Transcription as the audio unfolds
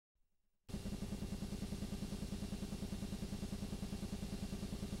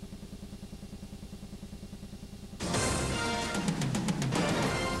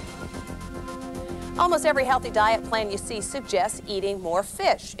Almost every healthy diet plan you see suggests eating more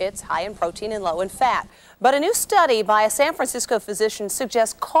fish. It's high in protein and low in fat. But a new study by a San Francisco physician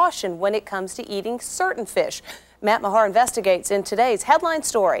suggests caution when it comes to eating certain fish. Matt Mahar investigates in today's headline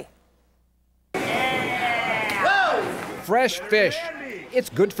story. Fresh fish. It's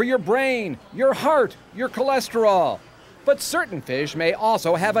good for your brain, your heart, your cholesterol. But certain fish may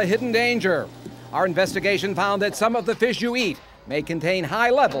also have a hidden danger. Our investigation found that some of the fish you eat may contain high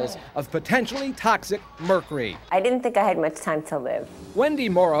levels of potentially toxic mercury. I didn't think I had much time to live. Wendy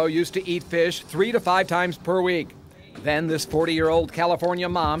Morrow used to eat fish 3 to 5 times per week. Then this 40-year-old California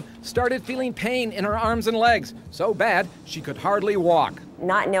mom started feeling pain in her arms and legs, so bad she could hardly walk.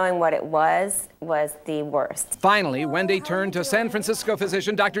 Not knowing what it was the worst. Finally, Wendy turned to San Francisco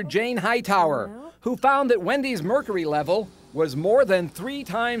physician Dr. Jane Hightower, who found that Wendy's mercury level was more than 3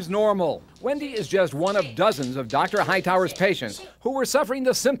 times normal. Wendy is just one of dozens of Dr. Hightower's patients who were suffering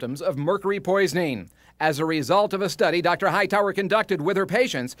the symptoms of mercury poisoning. As a result of a study Dr. Hightower conducted with her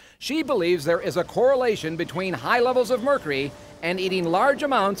patients, she believes there is a correlation between high levels of mercury and eating large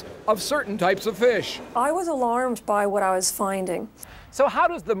amounts of certain types of fish. I was alarmed by what I was finding. So how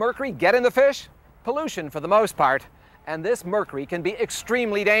does the mercury get in the fish? Pollution for the most part. And this mercury can be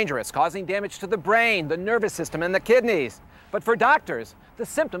extremely dangerous, causing damage to the brain, the nervous system, and the kidneys. But for doctors, the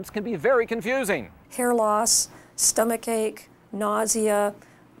symptoms can be very confusing. Hair loss, stomach ache, nausea,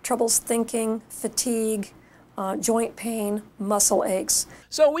 troubles thinking, fatigue, joint pain, muscle aches.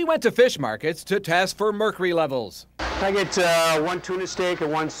 So we went to fish markets to test for mercury levels. I get 1 tuna steak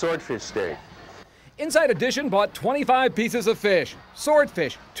and 1 swordfish steak. Inside Edition bought 25 pieces of fish,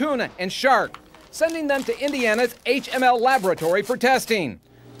 swordfish, tuna, and shark, sending them to Indiana's HML laboratory for testing.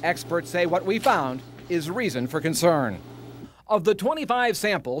 Experts say what we found is reason for concern. Of the 25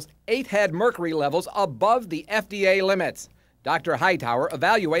 samples, 8 had mercury levels above the FDA limits. Dr. Hightower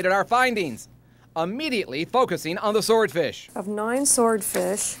evaluated our findings, immediately focusing on the swordfish. Of 9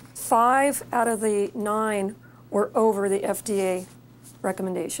 swordfish, 5 out of the 9 were over the FDA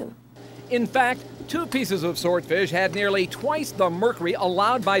recommendation. In fact, 2 pieces of swordfish had nearly twice the mercury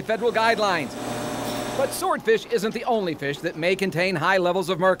allowed by federal guidelines. But swordfish isn't the only fish that may contain high levels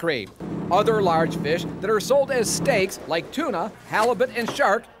of mercury. Other large fish that are sold as steaks, like tuna, halibut, and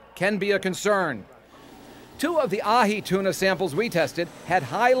shark, can be a concern. 2 of the ahi tuna samples we tested had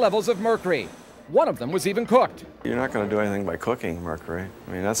high levels of mercury. One of them was even cooked. You're not going to do anything by cooking mercury.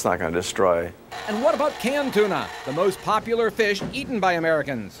 I mean, that's not going to destroy. And what about canned tuna, the most popular fish eaten by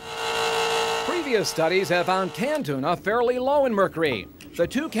Americans? Previous studies have found canned tuna fairly low in mercury. The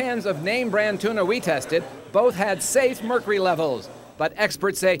 2 cans of name brand tuna we tested both had safe mercury levels, but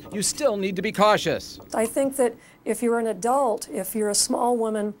experts say you still need to be cautious. I think that if you're an adult, if you're a small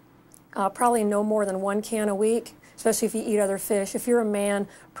woman, probably no more than 1 can a week, especially if you eat other fish. If you're a man,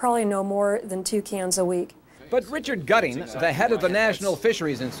 probably no more than 2 cans a week. But Richard Gutting, the head of the National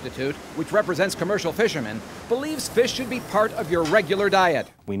Fisheries Institute, which represents commercial fishermen, believes fish should be part of your regular diet.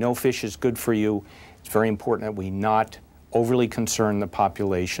 We know fish is good for you. It's very important that we not overly concern the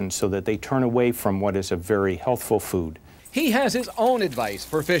population so that they turn away from what is a very healthful food. He has his own advice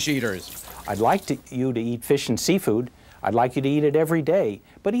for fish eaters. I'd like you to eat fish and seafood. I'd like you to eat it every day,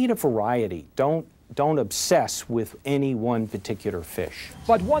 but eat a variety. Don't obsess with any one particular fish.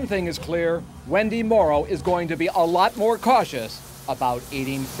 But one thing is clear, Wendy Morrow is going to be a lot more cautious about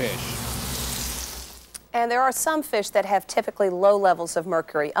eating fish. And there are some fish that have typically low levels of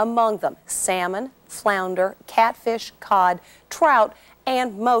mercury, among them salmon, flounder, catfish, cod, trout,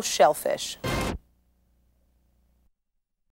 and most shellfish.